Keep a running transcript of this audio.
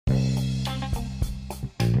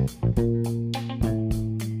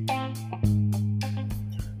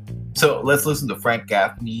So let's listen to Frank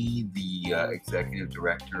Gaffney, the executive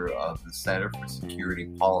director of the Center for Security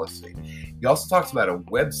Policy. He also talks about a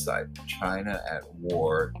website,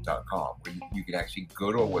 chinaatwar.com, where you can actually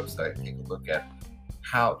go to a website and take a look at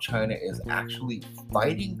how China is actually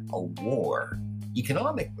fighting a war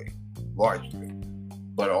economically, largely,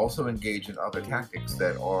 but also engage in other tactics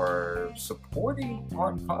that are supporting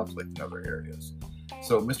armed conflict in other areas.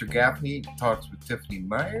 So Mr. Gaffney talks with Tiffany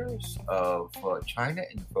Myers of China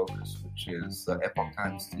in Focus, which is Epoch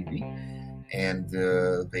Times TV, and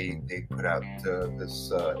they put out this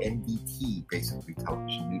NDT, basically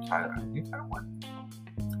television, New Taiwan.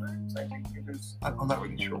 I think I'm not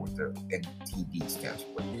really sure what the NTD stands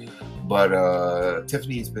for, but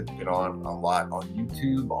Tiffany's been on a lot on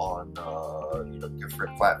YouTube, on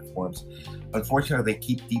different platforms. Unfortunately, they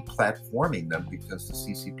keep deplatforming them because the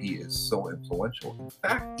CCP is so influential. In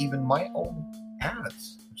fact, even my own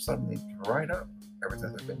ads have suddenly dried up ever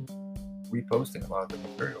since I've been reposting a lot of the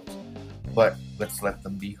materials. But let's let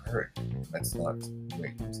them be heard. Let's not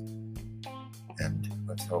wait, and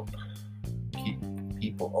let's hope keep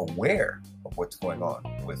people aware of what's going on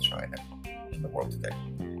with China in the world today.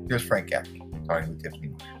 Here's Frank Gaffney talking with Tiffany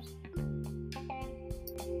Myers.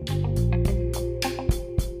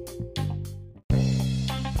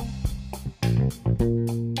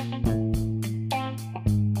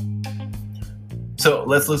 So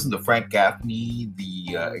let's listen to Frank Gaffney,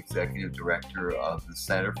 the executive director of the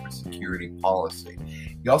Center for Security Policy.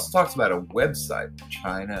 He also talks about a website,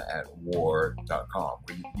 chinaatwar.com,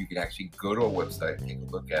 where you can actually go to a website and take a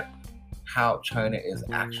look at how China is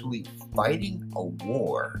actually fighting a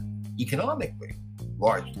war economically,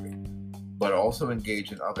 largely, but also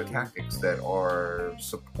engage in other tactics that are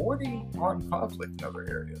supporting armed conflict in other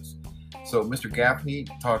areas. So Mr. Gaffney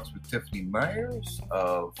talks with Tiffany Myers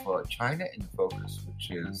of China in Focus,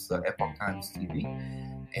 which is Epoch Times TV,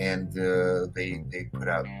 and they put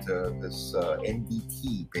out this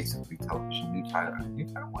NDT, basically television, New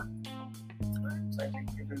Taiwan. I think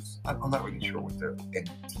I'm not really sure what the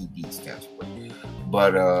NTD stands for,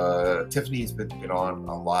 but Tiffany's been on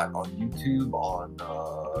a lot on YouTube, on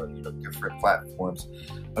different platforms.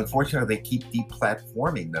 Unfortunately, they keep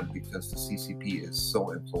deplatforming them because the CCP is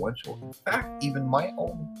so influential. In fact, even my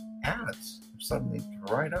own ads have suddenly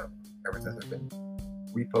dried up ever since I've been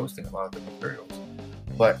reposting a lot of the materials.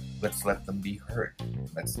 But let's let them be heard.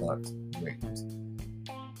 Let's not wait,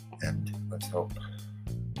 and let's hope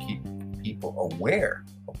keep people aware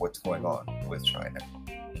of what's going on with China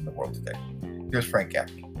in the world today. Here's Frank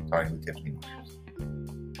Gaffney talking with Tiffany Myers.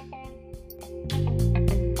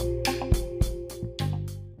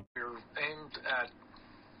 We're aimed at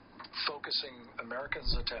focusing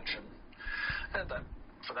Americans' attention, and that,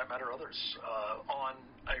 for that matter, others, on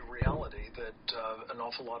a reality that an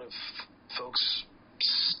awful lot of folks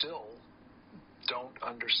still don't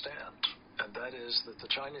understand, and that is that the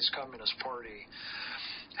Chinese Communist Party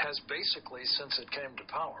has basically, since it came to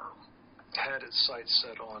power, had its sights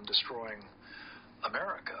set on destroying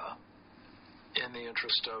America in the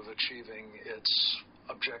interest of achieving its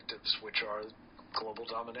objectives, which are global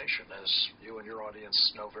domination, as you and your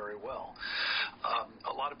audience know very well.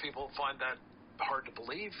 A lot of people find that hard to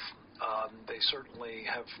believe. They certainly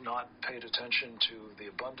have not paid attention to the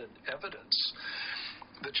abundant evidence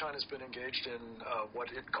that China's been engaged in what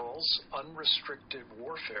it calls unrestricted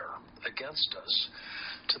warfare against us,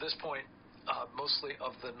 to this point mostly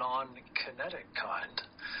of the non-kinetic kind,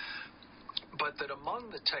 but that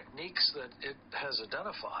among the techniques that it has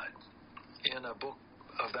identified in a book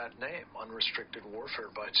of that name, Unrestricted Warfare,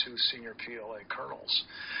 by two senior PLA colonels,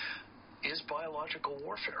 is biological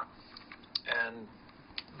warfare. And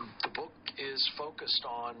the book is focused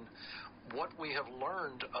on what we have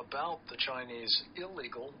learned about the Chinese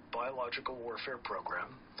illegal biological warfare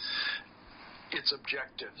program, its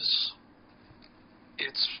objectives,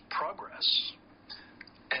 its progress,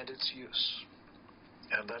 and its use.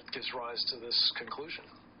 And that gives rise to this conclusion.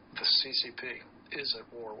 The CCP is at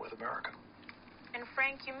war with America. And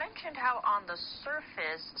Frank, you mentioned how on the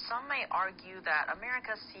surface, some may argue that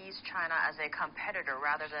America sees China as a competitor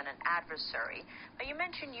rather than an adversary. But you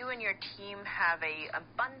mentioned you and your team have an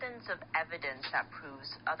abundance of evidence that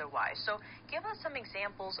proves otherwise. So give us some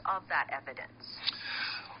examples of that evidence.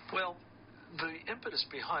 Well, the impetus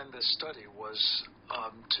behind this study was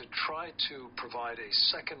to try to provide a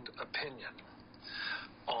second opinion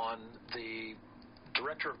on the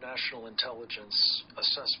Director of National Intelligence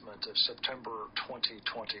assessment of September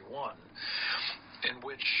 2021, in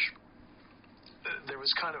which there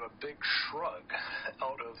was kind of a big shrug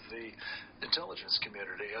out of the intelligence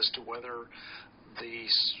community as to whether the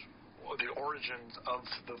origin of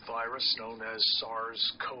the virus known as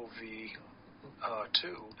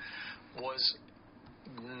SARS-CoV-2 was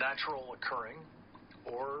natural occurring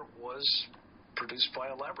or was produced by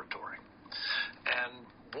a laboratory. And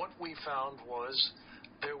what we found was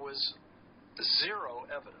there was zero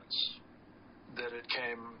evidence that it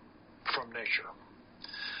came from nature.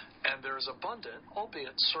 And there is abundant,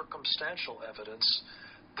 albeit circumstantial, evidence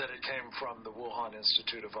that it came from the Wuhan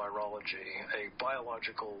Institute of Virology, a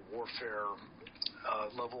biological warfare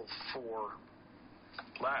level 4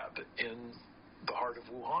 lab in the heart of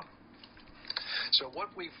Wuhan. So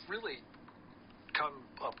what we've really come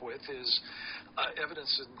up with is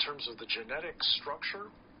evidence in terms of the genetic structure,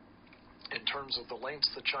 in terms of the lengths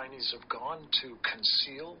the Chinese have gone to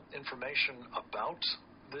conceal information about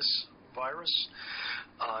this virus,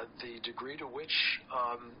 the degree to which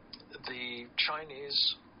the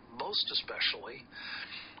Chinese, most especially,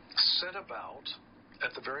 set about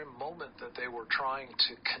at the very moment that they were trying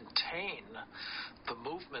to contain the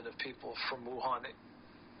movement of people from Wuhan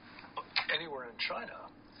anywhere in China,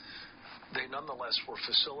 they nonetheless were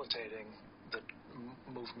facilitating the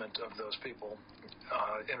movement of those people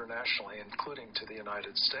internationally, including to the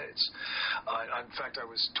United States. In fact, I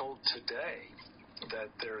was told today that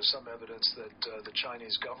there is some evidence that the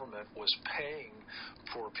Chinese government was paying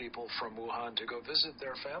for people from Wuhan to go visit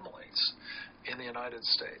their families in the United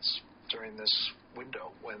States during this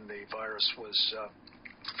window when the virus was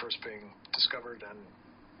first being discovered and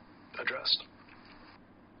addressed.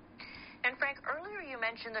 And Frank, earlier you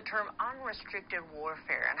mentioned the term unrestricted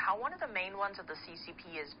warfare and how one of the main ones of the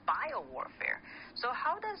CCP is biowarfare. So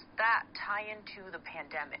how does that tie into the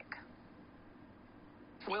pandemic?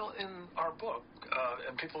 Well, in our book,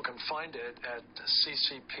 and people can find it at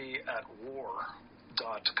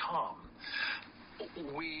ccpatwar.com,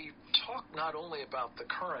 we talk not only about the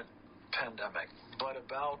current pandemic, but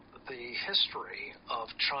about the history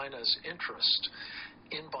of China's interest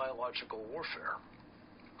in biological warfare.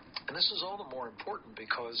 And this is all the more important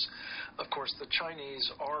because, of course, the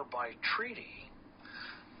Chinese are, by treaty,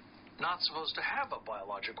 not supposed to have a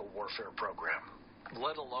biological warfare program,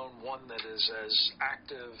 let alone one that is as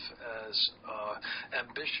active, as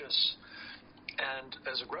ambitious, and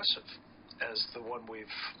as aggressive as the one we've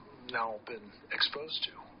now been exposed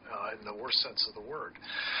to, in the worst sense of the word.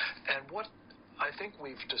 And what I think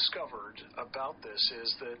we've discovered about this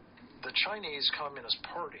is that the Chinese Communist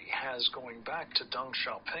Party has, going back to Deng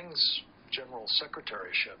Xiaoping's general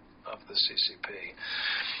secretaryship of the CCP,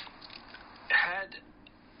 had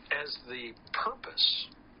as the purpose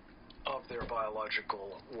of their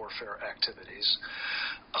biological warfare activities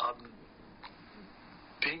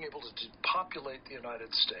being able to depopulate the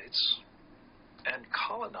United States and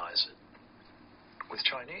colonize it with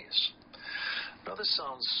Chinese. Now, this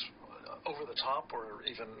sounds over the top or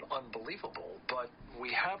even unbelievable, but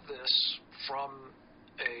we have this from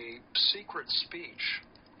a secret speech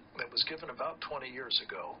that was given about 20 years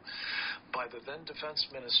ago by the then defense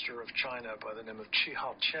minister of China by the name of Chi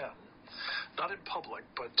Hao-chen, not in public,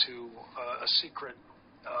 but to a secret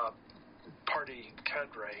party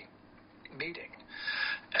cadre meeting.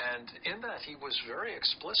 And in that, he was very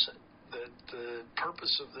explicit that the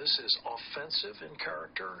purpose of this is offensive in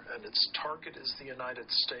character, and its target is the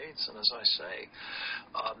United States. And as I say,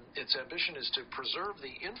 its ambition is to preserve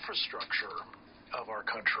the infrastructure of our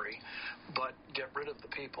country, but get rid of the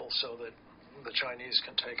people so that the Chinese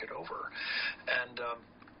can take it over. And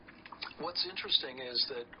what's interesting is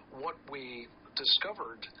that what we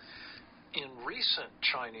discovered in recent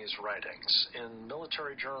Chinese writings, in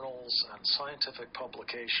military journals and scientific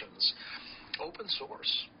publications, open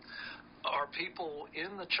source, are people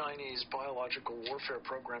in the Chinese biological warfare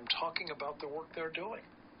program talking about the work they're doing,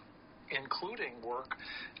 including work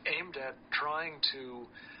aimed at trying to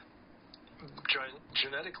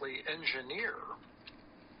genetically engineer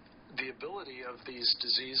the ability of these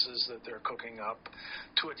diseases that they're cooking up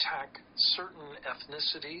to attack certain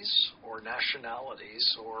ethnicities or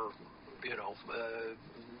nationalities or,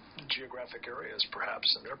 geographic areas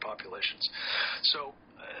perhaps in their populations. So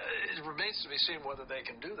it remains to be seen whether they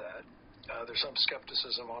can do that. There's some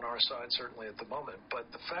skepticism on our side, certainly at the moment, but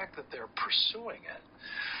the fact that they're pursuing it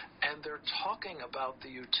and they're talking about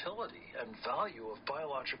the utility and value of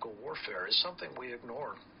biological warfare is something we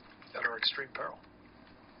ignore at our extreme peril,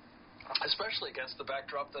 especially against the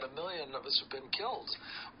backdrop that 1 million of us have been killed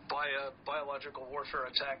by a biological warfare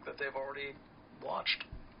attack that they've already launched.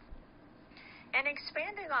 And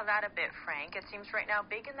expanding on that a bit, Frank, it seems right now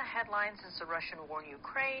big in the headlines is the Russian war in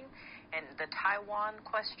Ukraine and the Taiwan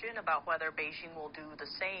question about whether Beijing will do the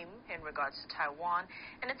same in regards to Taiwan.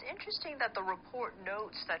 And it's interesting that the report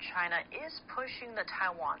notes that China is pushing the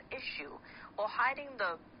Taiwan issue while hiding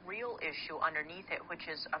the real issue underneath it, which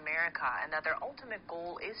is America, and that their ultimate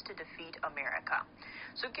goal is to defeat America.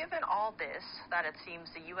 So given all this, that it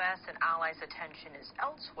seems the U.S. and allies' attention is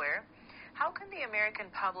elsewhere, how can the American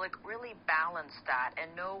public really balance that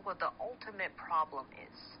and know what the ultimate problem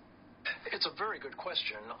is? It's a very good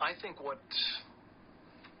question. I think what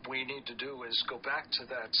we need to do is go back to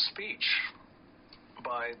that speech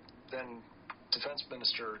by then Defense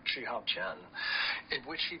Minister Chi Hao-chen, in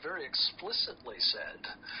which he very explicitly said,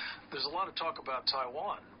 there's a lot of talk about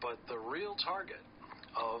Taiwan, but the real target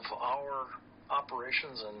of our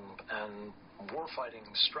operations and warfighting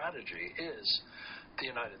strategy is the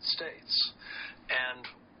United States. And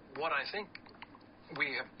what I think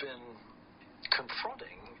we have been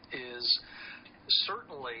confronting is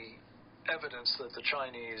certainly evidence that the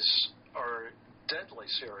Chinese are deadly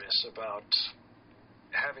serious about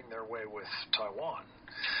having their way with Taiwan.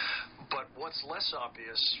 But what's less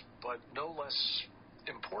obvious, but no less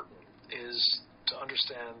important, is to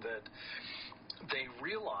understand that they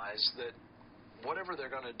realize that whatever they're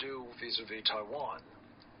going to do vis-a-vis Taiwan,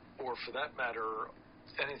 or for that matter,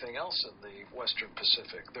 anything else in the Western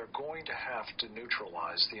Pacific, they're going to have to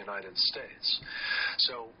neutralize the United States.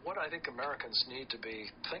 So what I think Americans need to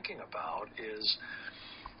be thinking about is,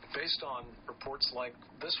 based on reports like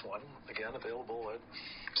this one, again available at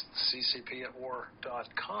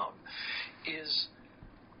ccp@war.com, is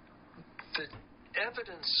that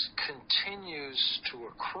evidence continues to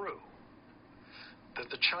accrue that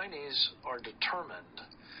the Chinese are determined,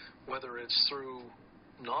 whether it's through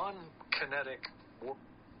non-kinetic war.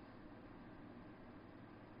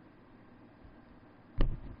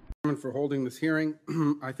 For holding this hearing.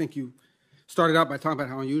 I think you started out by talking about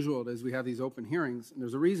how unusual it is we have these open hearings, and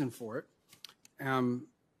there's a reason for it.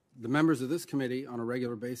 The members of this committee on a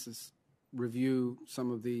regular basis review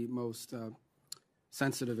some of the most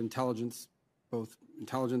sensitive intelligence, both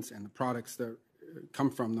intelligence and the products that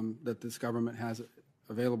come from them that this government has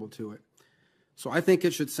available to it. So I think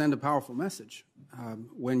it should send a powerful message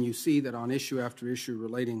when you see that on issue after issue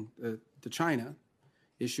relating to China,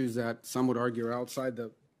 issues that some would argue are outside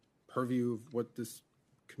the purview of what this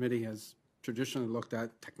committee has traditionally looked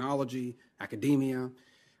at: technology, academia,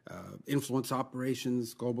 influence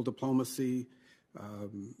operations, global diplomacy,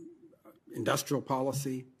 industrial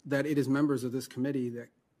policy, that it is members of this committee that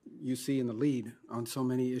you see in the lead on so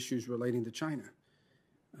many issues relating to China.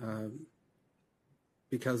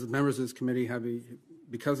 Because members of this committee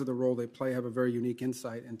because of the role they play, have a very unique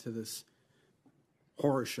insight into this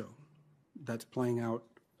horror show that's playing out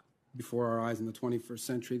before our eyes in the 21st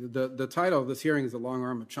century. The title of this hearing is The Long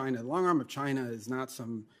Arm of China. The Long Arm of China is not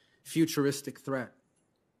some futuristic threat.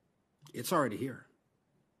 It's already here.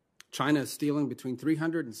 China is stealing between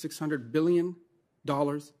 $300 and $600 billion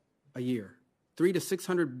a year. $300 to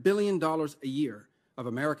 $600 billion a year of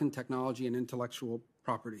American technology and intellectual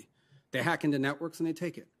property. They hack into networks and they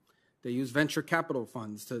take it. They use venture capital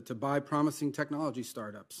funds to buy promising technology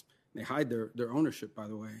startups. They hide their ownership, by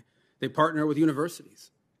the way. They partner with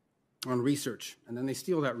universities on research, and then they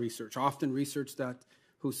steal that research, often research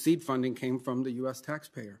whose seed funding came from the U.S.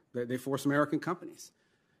 taxpayer. They force American companies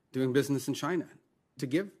doing business in China to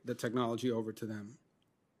give the technology over to them.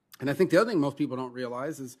 And I think the other thing most people don't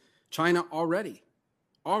realize is China already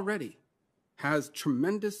has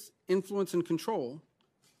tremendous influence and control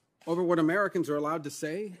over what Americans are allowed to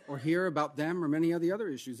say or hear about them or many of the other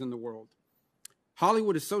issues in the world.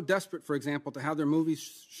 Hollywood is so desperate, for example, to have their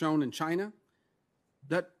movies shown in China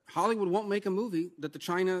that Hollywood won't make a movie that the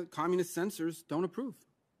China communist censors don't approve.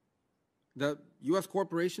 The U.S.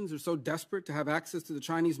 corporations are so desperate to have access to the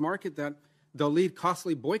Chinese market that they'll lead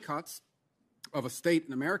costly boycotts of a state,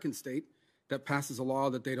 an American state, that passes a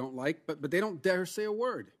law that they don't like, but they don't dare say a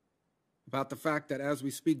word about the fact that as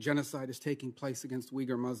we speak, genocide is taking place against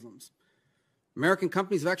Uyghur Muslims. American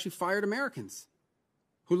companies have actually fired Americans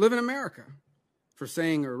who live in America for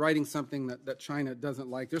saying or writing something that China doesn't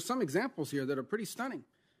like. There's some examples here that are pretty stunning.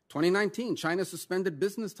 2019, China suspended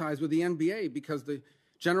business ties with the NBA because the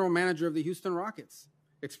general manager of the Houston Rockets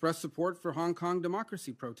expressed support for Hong Kong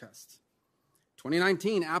democracy protests.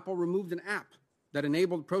 2019, Apple removed an app that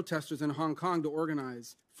enabled protesters in Hong Kong to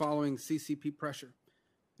organize following CCP pressure.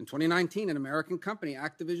 In 2019, an American company,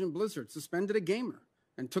 Activision Blizzard, suspended a gamer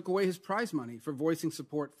and took away his prize money for voicing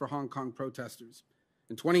support for Hong Kong protesters.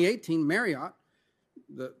 In 2018, Marriott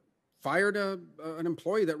fired an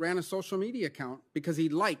employee that ran a social media account because he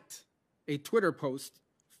liked a Twitter post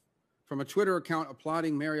from a Twitter account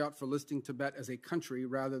applauding Marriott for listing Tibet as a country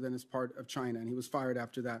rather than as part of China, and he was fired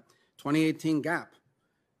after that. 2018 Gap.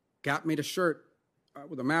 Gap made a shirt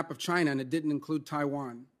with a map of China, and it didn't include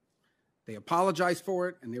Taiwan. They apologized for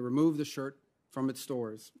it, and they removed the shirt from its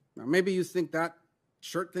stores. Now, maybe you think that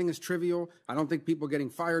shirt thing is trivial. I don't think people getting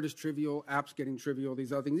fired is trivial, apps getting trivial,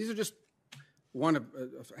 these other things. These are just one of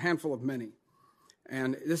a handful of many.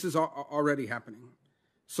 And this is already happening.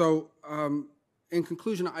 So in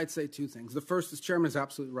conclusion, I'd say two things. The first is Chairman is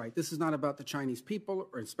absolutely right. This is not about the Chinese people,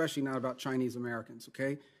 or especially not about Chinese Americans,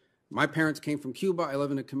 okay? My parents came from Cuba. I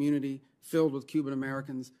live in a community filled with Cuban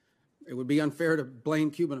Americans. It would be unfair to blame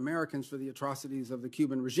Cuban Americans for the atrocities of the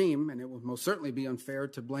Cuban regime, and it would most certainly be unfair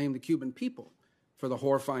to blame the Cuban people for the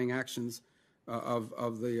horrifying actions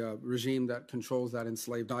of the regime that controls that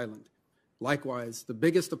enslaved island. Likewise, the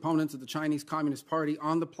biggest opponents of the Chinese Communist Party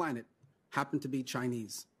on the planet happen to be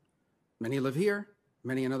Chinese. Many live here,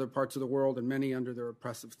 many in other parts of the world, and many under their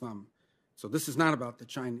oppressive thumb. So this is not about the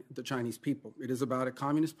Chinese people. It is about a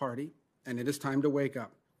Communist Party, and it is time to wake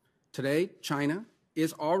up. Today, China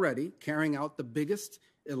is already carrying out the biggest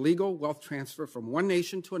illegal wealth transfer from one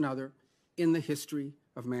nation to another in the history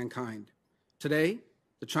of mankind. Today,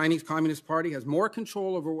 the Chinese Communist Party has more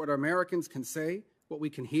control over what Americans can say, what we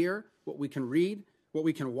can hear, what we can read, what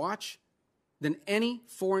we can watch, than any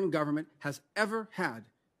foreign government has ever had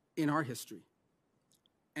in our history.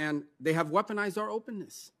 And they have weaponized our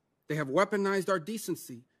openness. They have weaponized our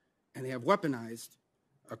decency, and they have weaponized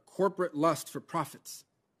a corporate lust for profits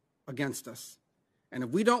against us. And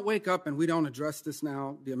if we don't wake up and we don't address this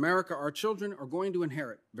now, the America our children are going to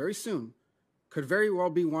inherit very soon could very well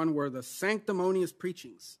be one where the sanctimonious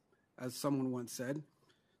preachings, as someone once said,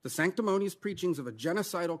 the sanctimonious preachings of a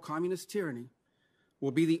genocidal communist tyranny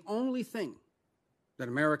will be the only thing that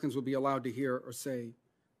Americans will be allowed to hear or say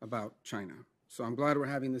about China. So I'm glad we're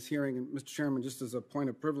having this hearing. And Mr. Chairman, just as a point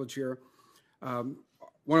of privilege here,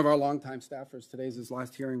 one of our longtime staffers, today's his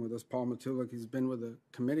last hearing with us, Paul Matulik. He's been with the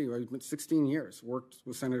committee, he's been 16 years, worked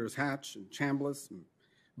with Senators Hatch and Chambliss and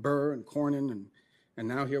Burr and Cornyn and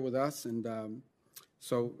now here with us. And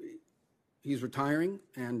so he's retiring,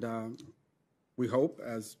 and we hope,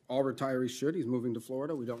 as all retirees should, he's moving to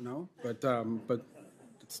Florida. We don't know, but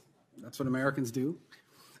that's what Americans do.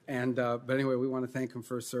 And but anyway, we want to thank him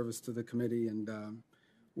for his service to the committee, and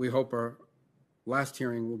we hope our last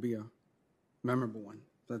hearing will be a memorable one.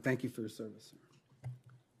 So thank you for your service.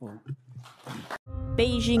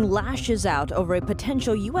 Beijing lashes out over a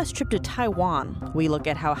potential U.S. trip to Taiwan. We look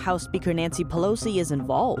at how House Speaker Nancy Pelosi is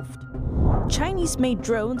involved. Chinese-made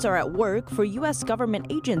drones are at work for U.S. government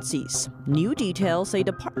agencies. New details say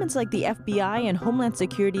departments like the FBI and Homeland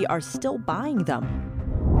Security are still buying them.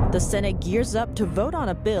 The Senate gears up to vote on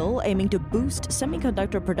a bill aiming to boost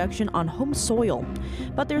semiconductor production on home soil.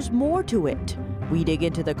 But there's more to it. We dig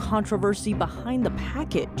into the controversy behind the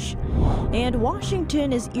package. And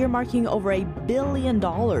Washington is earmarking over $1 billion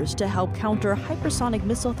to help counter hypersonic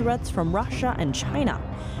missile threats from Russia and China.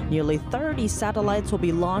 Nearly 30 satellites will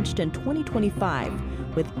be launched in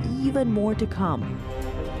 2025, with even more to come.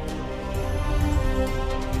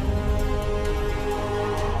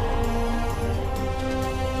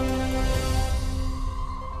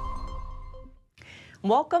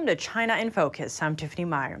 Welcome to China in Focus. I'm Tiffany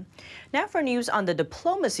Meyer. Now for news on the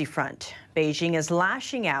diplomacy front. Beijing is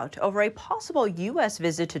lashing out over a possible U.S.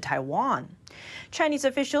 visit to Taiwan. Chinese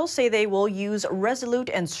officials say they will use resolute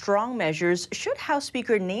and strong measures should House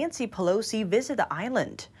Speaker Nancy Pelosi visit the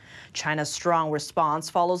island. China's strong response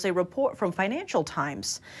follows a report from Financial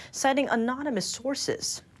Times, citing anonymous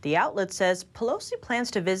sources. The outlet says Pelosi plans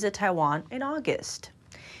to visit Taiwan in August.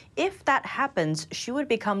 If that happens, she would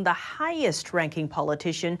become the highest-ranking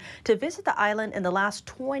politician to visit the island in the last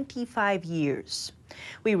 25 years.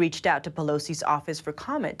 We reached out to Pelosi's office for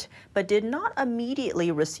comment, but did not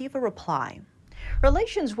immediately receive a reply.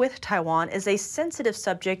 Relations with Taiwan is a sensitive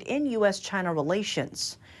subject in U.S.-China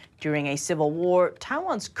relations. During a civil war,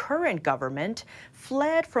 Taiwan's current government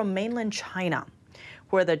fled from mainland China,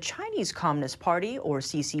 where the Chinese Communist Party, or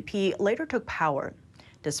CCP, later took power.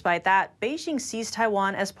 Despite that, Beijing sees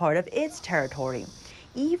Taiwan as part of its territory,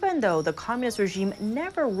 even though the communist regime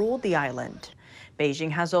never ruled the island.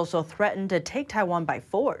 Beijing has also threatened to take Taiwan by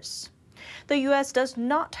force. The U.S. does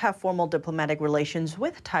not have formal diplomatic relations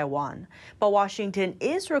with Taiwan, but Washington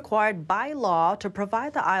is required by law to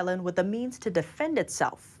provide the island with the means to defend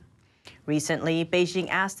itself. Recently, Beijing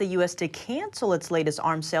asked the U.S. to cancel its latest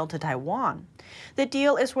arms sale to Taiwan. The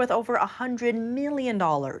deal is worth over $100 million.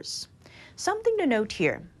 Something to note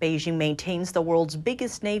here, Beijing maintains the world's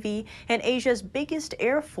biggest navy and Asia's biggest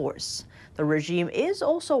air force. The regime is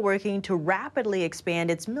also working to rapidly expand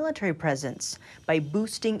its military presence by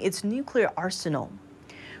boosting its nuclear arsenal,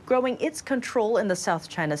 growing its control in the South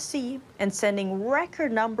China Sea, and sending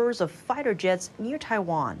record numbers of fighter jets near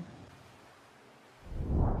Taiwan.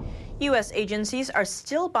 U.S. agencies are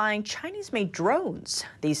still buying Chinese-made drones.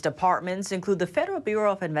 These departments include the Federal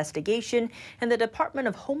Bureau of Investigation and the Department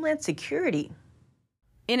of Homeland Security.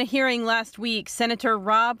 In a hearing last week, Senator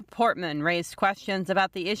Rob Portman raised questions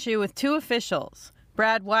about the issue with two officials.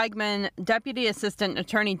 Brad Weigman, Deputy Assistant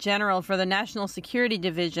Attorney General for the National Security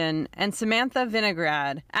Division, and Samantha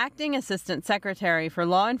Vinograd, Acting Assistant Secretary for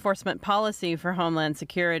Law Enforcement Policy for Homeland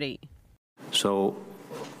Security. So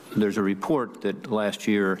there's a report that last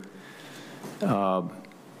year that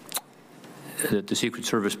the Secret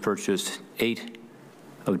Service purchased 8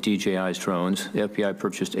 of DJI's drones. The FBI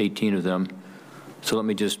purchased 18 of them. So let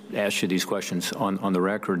me just ask you these questions on the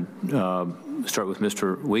record. Start with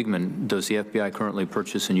Mr. Weigman. Does the FBI currently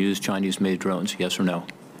purchase and use Chinese-made drones? Yes or no?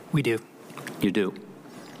 We do. You do.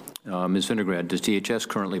 Ms. Vinograd, does DHS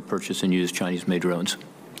currently purchase and use Chinese-made drones?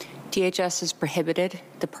 DHS has prohibited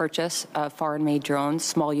the purchase of foreign-made drones,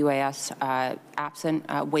 small UAS, absent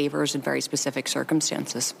waivers in very specific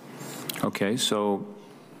circumstances. Okay, so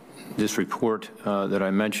this report that I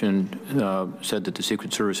mentioned said that the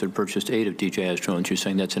Secret Service had purchased 8 of DJI's drones. You're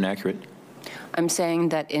saying that's inaccurate? I'm saying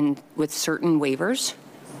that with certain waivers,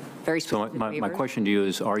 very specific waivers. So my question to you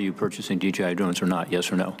is, are you purchasing DJI drones or not, yes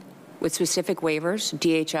or no? With specific waivers,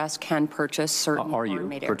 DHS can purchase certain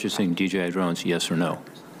foreign-made aircraft. Are you purchasing DJI drones, yes or no?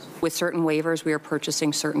 With certain waivers, we are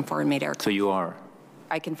purchasing certain foreign-made aircraft. So you are?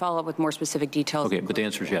 I can follow up with more specific details. Okay, but the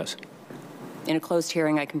answer is yes. In a closed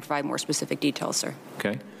hearing, I can provide more specific details, sir.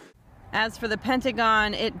 Okay. As for the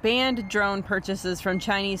Pentagon, it banned drone purchases from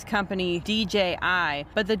Chinese company DJI,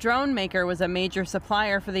 but the drone maker was a major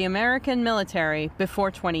supplier for the American military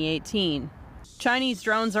before 2018. Chinese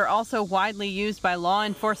drones are also widely used by law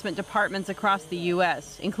enforcement departments across the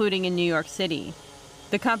U.S., including in New York City.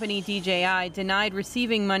 The company DJI denied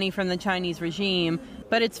receiving money from the Chinese regime,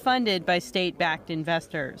 but it's funded by state-backed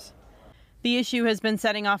investors. The issue has been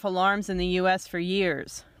setting off alarms in the U.S. for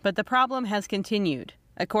years, but the problem has continued.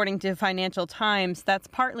 According to Financial Times, that's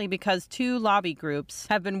partly because 2 lobby groups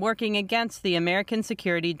have been working against the American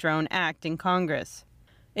Security Drone Act in Congress.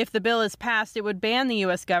 If the bill is passed, it would ban the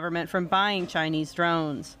U.S. government from buying Chinese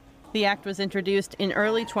drones. The act was introduced in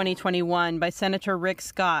early 2021 by Senator Rick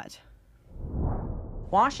Scott.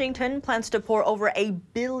 Washington plans to pour over $1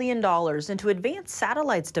 billion into advanced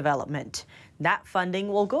satellites development. That funding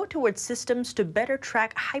will go towards systems to better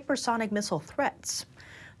track hypersonic missile threats.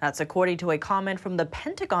 That's according to a comment from the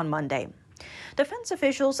Pentagon Monday. Defense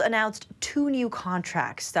officials announced 2 new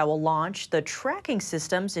contracts that will launch the tracking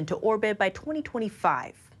systems into orbit by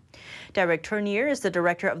 2025. Derek Turnier is the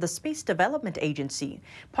director of the Space Development Agency,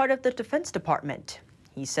 part of the Defense Department.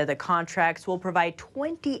 He said the contracts will provide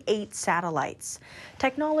 28 satellites,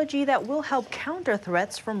 technology that will help counter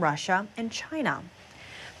threats from Russia and China.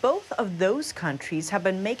 Both of those countries have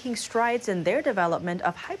been making strides in their development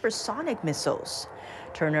of hypersonic missiles.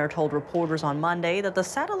 Turner told reporters on Monday that the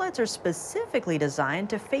satellites are specifically designed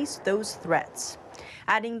to face those threats,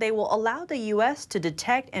 adding they will allow the U.S. to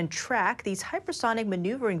detect and track these hypersonic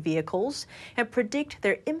maneuvering vehicles and predict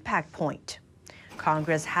their impact point.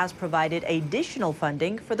 Congress has provided additional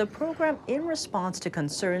funding for the program in response to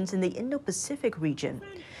concerns in the Indo-Pacific region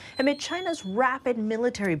amid China's rapid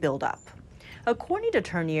military buildup. According to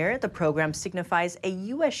Turnier, the program signifies a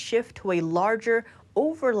U.S. shift to a larger,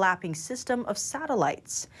 overlapping system of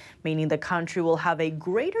satellites, meaning the country will have a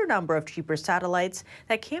greater number of cheaper satellites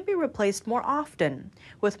that can be replaced more often,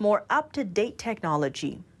 with more up-to-date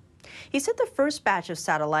technology. He said the first batch of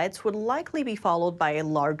satellites would likely be followed by a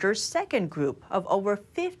larger second group of over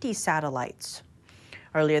 50 satellites.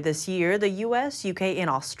 Earlier this year, the U.S., UK, and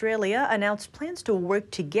Australia announced plans to work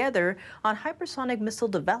together on hypersonic missile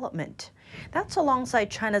development. That's alongside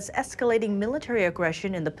China's escalating military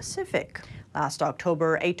aggression in the Pacific. Last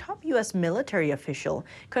October, a top U.S. military official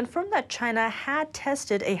confirmed that China had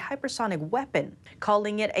tested a hypersonic weapon,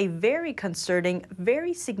 calling it a very concerning,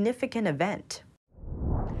 very significant event.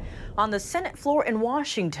 On the Senate floor in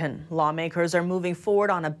Washington, lawmakers are moving forward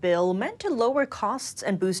on a bill meant to lower costs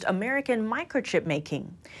and boost American microchip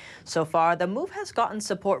making. So far, the move has gotten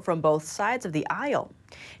support from both sides of the aisle.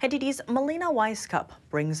 NTD's Melina Weisskopf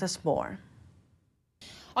brings us more.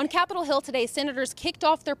 On Capitol Hill today, senators kicked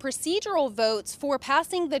off their procedural votes for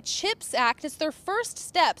passing the CHIPS Act as their first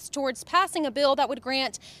steps towards passing a bill that would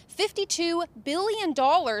grant $52 billion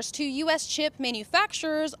to U.S. chip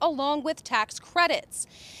manufacturers along with tax credits.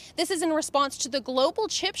 This is in response to the global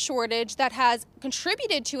chip shortage that has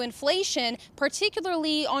contributed to inflation,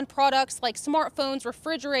 particularly on products like smartphones,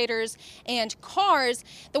 refrigerators, and cars.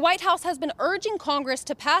 The White House has been urging Congress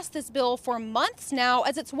to pass this bill for months now,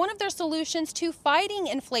 as it's one of their solutions to fighting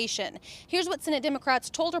inflation. Here's what Senate Democrats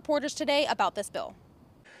told reporters today about this bill.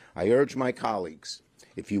 I urge my colleagues,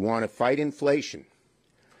 if you want to fight inflation,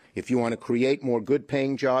 if you want to create more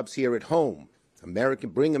good-paying jobs here at home,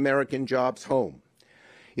 bring American jobs home,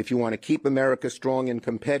 if you want to keep America strong and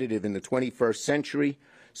competitive in the 21st century,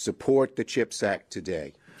 support the CHIPS Act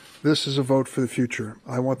today. This is a vote for the future.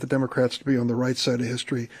 I want the Democrats to be on the right side of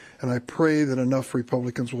history, and I pray that enough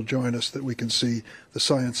Republicans will join us that we can see the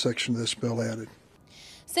science section of this bill added.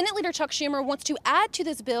 Senate Leader Chuck Schumer wants to add to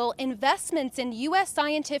this bill investments in U.S.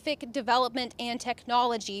 scientific development and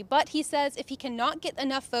technology. But he says if he cannot get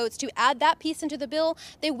enough votes to add that piece into the bill,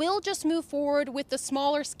 they will just move forward with the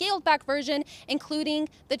smaller, scaled-back version, including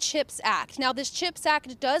the CHIPS Act. Now, this CHIPS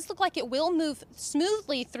Act does look like it will move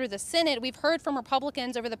smoothly through the Senate. We've heard from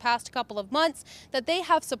Republicans over the past couple of months that they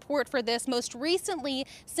have support for this. Most recently,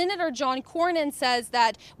 Senator John Cornyn says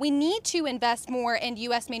that we need to invest more in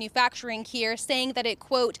U.S. manufacturing here, saying that it,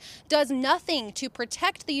 quote, does nothing to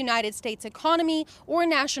protect the United States economy or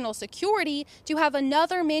national security to have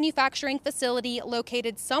another manufacturing facility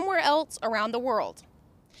located somewhere else around the world.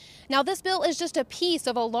 Now, this bill is just a piece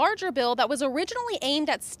of a larger bill that was originally aimed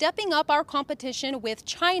at stepping up our competition with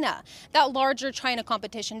China. That larger China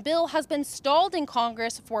competition bill has been stalled in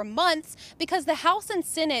Congress for months because the House and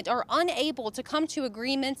Senate are unable to come to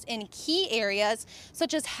agreements in key areas,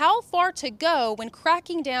 such as how far to go when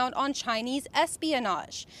cracking down on Chinese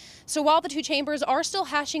espionage. So while the two chambers are still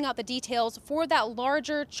hashing out the details for that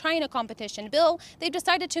larger China competition bill, they've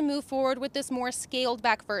decided to move forward with this more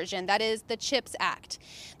scaled-back version, that is, the CHIPS Act.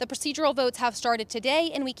 The procedural votes have started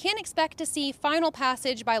today, and we can expect to see final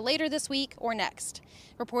passage by later this week or next.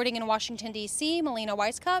 Reporting in Washington, D.C., Melina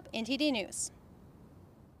Weisskopf, NTD News.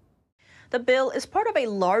 The bill is part of a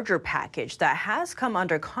larger package that has come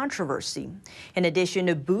under controversy. In addition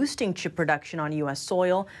to boosting chip production on U.S.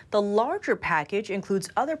 soil, the larger package includes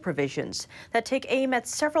other provisions that take aim at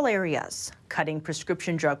several areas: cutting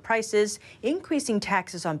prescription drug prices, increasing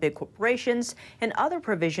taxes on big corporations, and other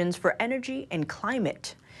provisions for energy and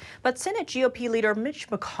climate. But Senate GOP leader Mitch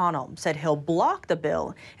McConnell said he'll block the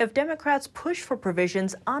bill if Democrats push for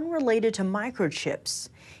provisions unrelated to microchips.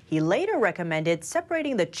 He later recommended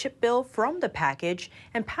separating the chip bill from the package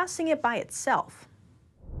and passing it by itself.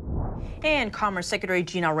 And Commerce Secretary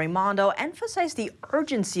Gina Raimondo emphasized the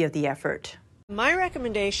urgency of the effort. My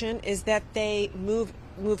recommendation is that they move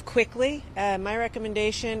quickly. My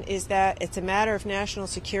recommendation is that it's a matter of national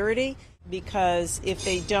security, because if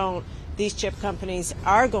they don't, these chip companies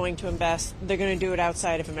are going to invest. They're going to do it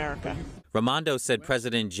outside of America. Raimondo said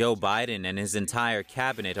President Joe Biden and his entire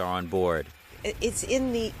cabinet are on board. It's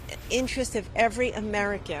in the interest of every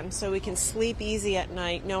American, so we can sleep easy at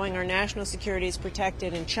night knowing our national security is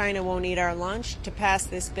protected and China won't eat our lunch, to pass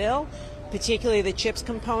this bill, particularly the chips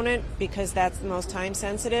component, because that's the most time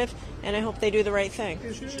sensitive, and I hope they do the right thing.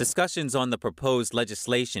 Discussions on the proposed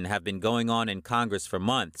legislation have been going on in Congress for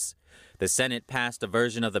months. The Senate passed a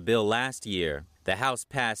version of the bill last year. The House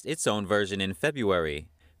passed its own version in February.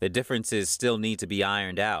 The differences still need to be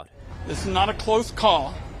ironed out. This is not a close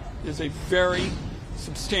call. It is a very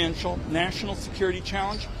substantial national security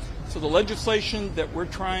challenge. So the legislation that we're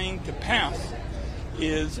trying to pass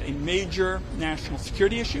is a major national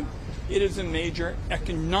security issue. It is a major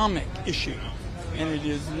economic issue, and it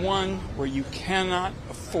is one where you cannot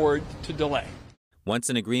afford to delay.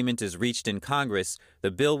 Once an agreement is reached in Congress,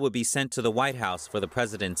 the bill will be sent to the White House for the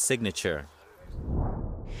president's signature.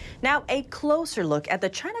 Now, a closer look at the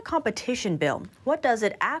China competition bill. What does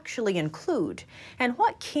it actually include? And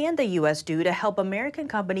what can the U.S. do to help American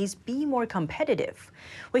companies be more competitive?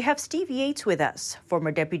 We have Steve Yates with us,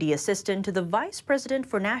 former Deputy Assistant to the Vice President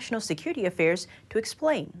for National Security Affairs, to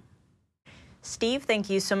explain. Steve,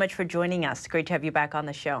 thank you so much for joining us. Great to have you back on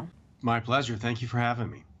the show. My pleasure. Thank you for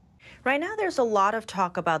having me. Right now, there's a lot of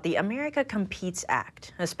talk about the America Competes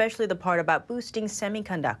Act, especially the part about boosting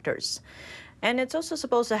semiconductors. And it's also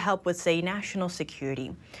supposed to help with, say, national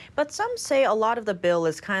security. But some say a lot of the bill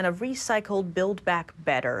is kind of recycled Build Back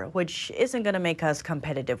Better, which isn't going to make us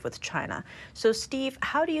competitive with China. So, Steve,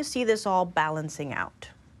 how do you see this all balancing out?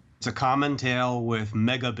 It's a common tale with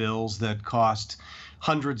mega bills that cost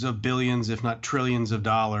hundreds of billions, if not trillions of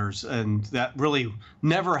dollars. And that really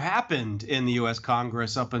never happened in the U.S.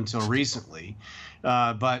 Congress up until recently.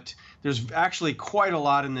 But there's actually quite a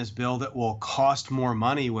lot in this bill that will cost more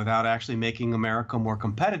money without actually making America more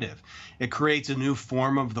competitive. It creates a new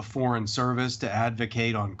form of the Foreign Service to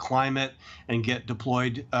advocate on climate and get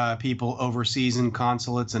deployed people overseas in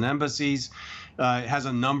consulates and embassies. It has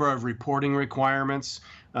a number of reporting requirements.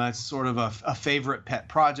 It's sort of a favorite pet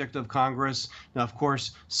project of Congress. Now, of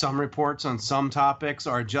course, some reports on some topics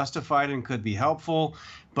are justified and could be helpful,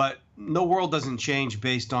 but the world doesn't change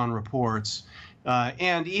based on reports.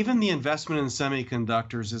 And even the investment in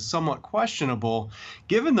semiconductors is somewhat questionable.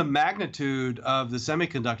 Given the magnitude of the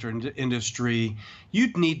semiconductor industry,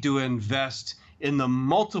 you'd need to invest in the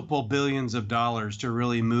multiple billions of dollars to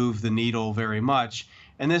really move the needle very much.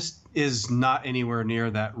 And this is not anywhere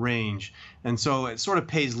near that range. And so it sort of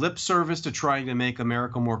pays lip service to trying to make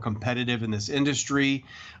America more competitive in this industry.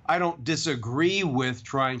 I don't disagree with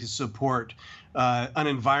trying to support an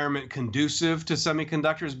environment conducive to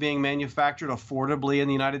semiconductors being manufactured affordably in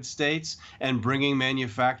the United States and bringing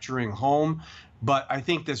manufacturing home. But I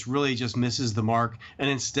think this really just misses the mark. And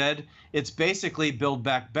instead, it's basically Build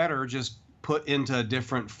Back Better, just put into a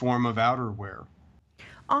different form of outerwear.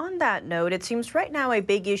 On that note, it seems right now a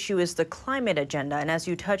big issue is the climate agenda. And as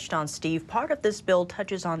you touched on, Steve, part of this bill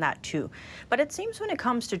touches on that too. But it seems when it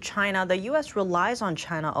comes to China, the U.S. relies on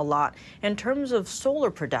China a lot in terms of solar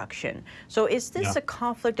production. So is this a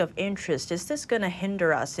conflict of interest? Is this going to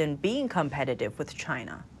hinder us in being competitive with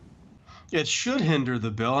China? It should hinder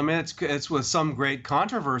the bill. I mean, it's with some great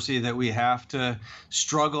controversy that we have to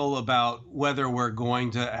struggle about whether we're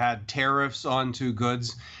going to add tariffs onto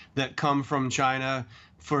goods that come from China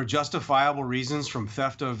for justifiable reasons, from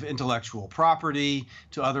theft of intellectual property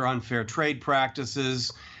to other unfair trade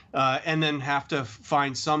practices, and then have to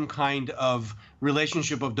find some kind of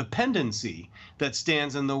relationship of dependency that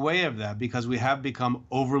stands in the way of that, because we have become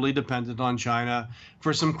overly dependent on China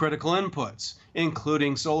for some critical inputs,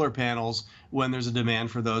 including solar panels, when there's a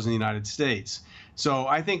demand for those in the United States. So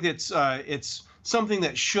I think it's something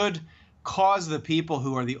that should cause the people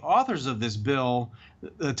who are the authors of this bill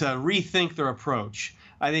to rethink their approach.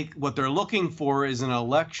 I think what they're looking for is an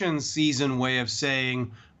election season way of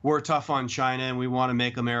saying, we're tough on China and we want to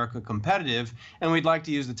make America competitive, and we'd like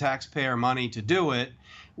to use the taxpayer money to do it,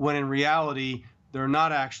 when in reality, they're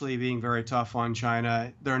not actually being very tough on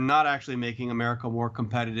China. They're not actually making America more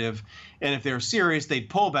competitive. And if they're serious, they'd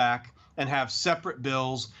pull back and have separate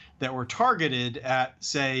bills that were targeted at,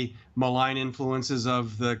 say, malign influences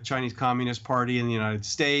of the Chinese Communist Party in the United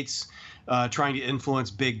States, trying to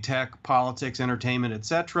influence big tech, politics, entertainment,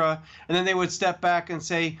 etc. And then they would step back and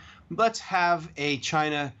say, let's have a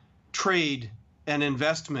China trade and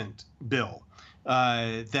investment bill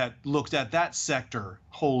that looked at that sector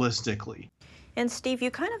holistically. And Steve,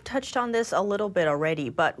 you kind of touched on this a little bit already,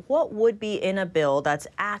 but what would be in a bill that's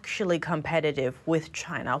actually competitive with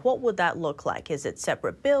China? What would that look like? Is it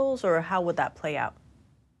separate bills, or how would that play out?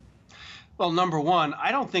 Well, number one,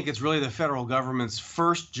 I don't think it's really the federal government's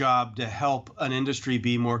first job to help an industry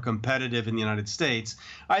be more competitive in the United States.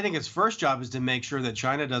 I think its first job is to make sure that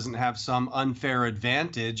China doesn't have some unfair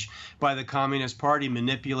advantage by the Communist Party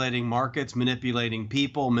manipulating markets, manipulating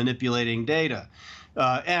people, manipulating data,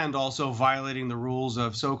 and also violating the rules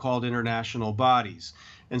of so-called international bodies.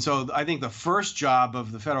 And so I think the first job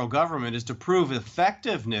of the federal government is to prove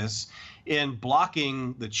effectiveness in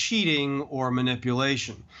blocking the cheating or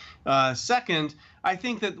manipulation. Second, I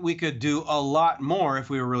think that we could do a lot more if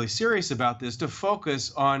we were really serious about this to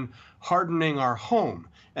focus on hardening our home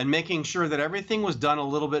and making sure that everything was done a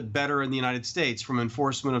little bit better in the United States, from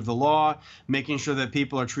enforcement of the law, making sure that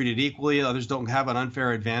people are treated equally, others don't have an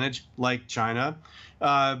unfair advantage like China,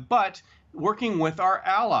 but working with our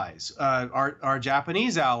allies. Our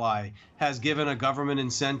Japanese ally has given a government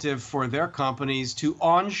incentive for their companies to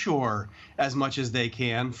onshore as much as they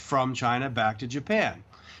can from China back to Japan.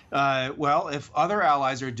 Well, if other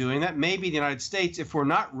allies are doing that, maybe the United States, if we're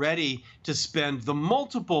not ready to spend the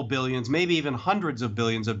multiple billions, maybe even hundreds of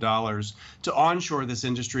billions of dollars to onshore this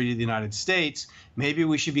industry to the United States, maybe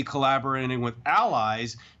we should be collaborating with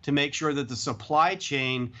allies to make sure that the supply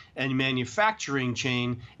chain and manufacturing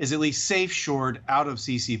chain is at least safe-shored out of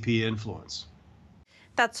CCP influence.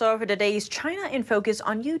 That's all for today's China in Focus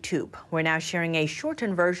on YouTube. We're now sharing a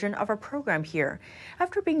shortened version of our program here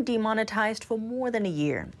after being demonetized for more than a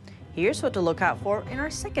year. Here's what to look out for in our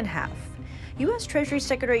second half. U.S. Treasury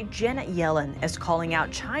Secretary Janet Yellen is calling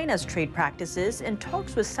out China's trade practices in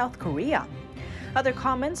talks with South Korea. Other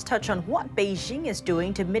comments touch on what Beijing is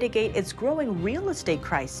doing to mitigate its growing real estate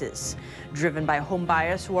crisis, driven by home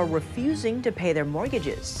buyers who are refusing to pay their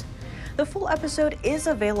mortgages. The full episode is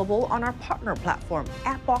available on our partner platform,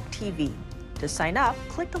 AppWalk TV. To sign up,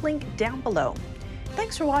 click the link down below.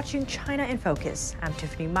 Thanks for watching China in Focus. I'm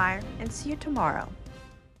Tiffany Meyer, and see you tomorrow.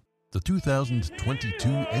 The 2022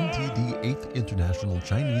 NTD 8th International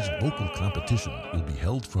Chinese Vocal Competition will be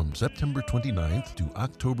held from September 29th to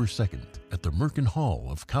October 2nd at the Merkin Hall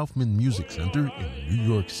of Kaufman Music Center in New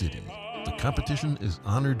York City. The competition is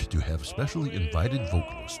honored to have specially invited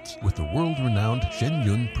vocalists with the world-renowned Shen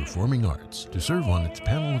Yun Performing Arts to serve on its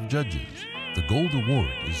panel of judges. The gold award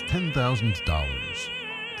is $10,000.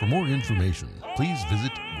 For more information, please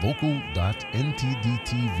visit vocal.ntdtv.com.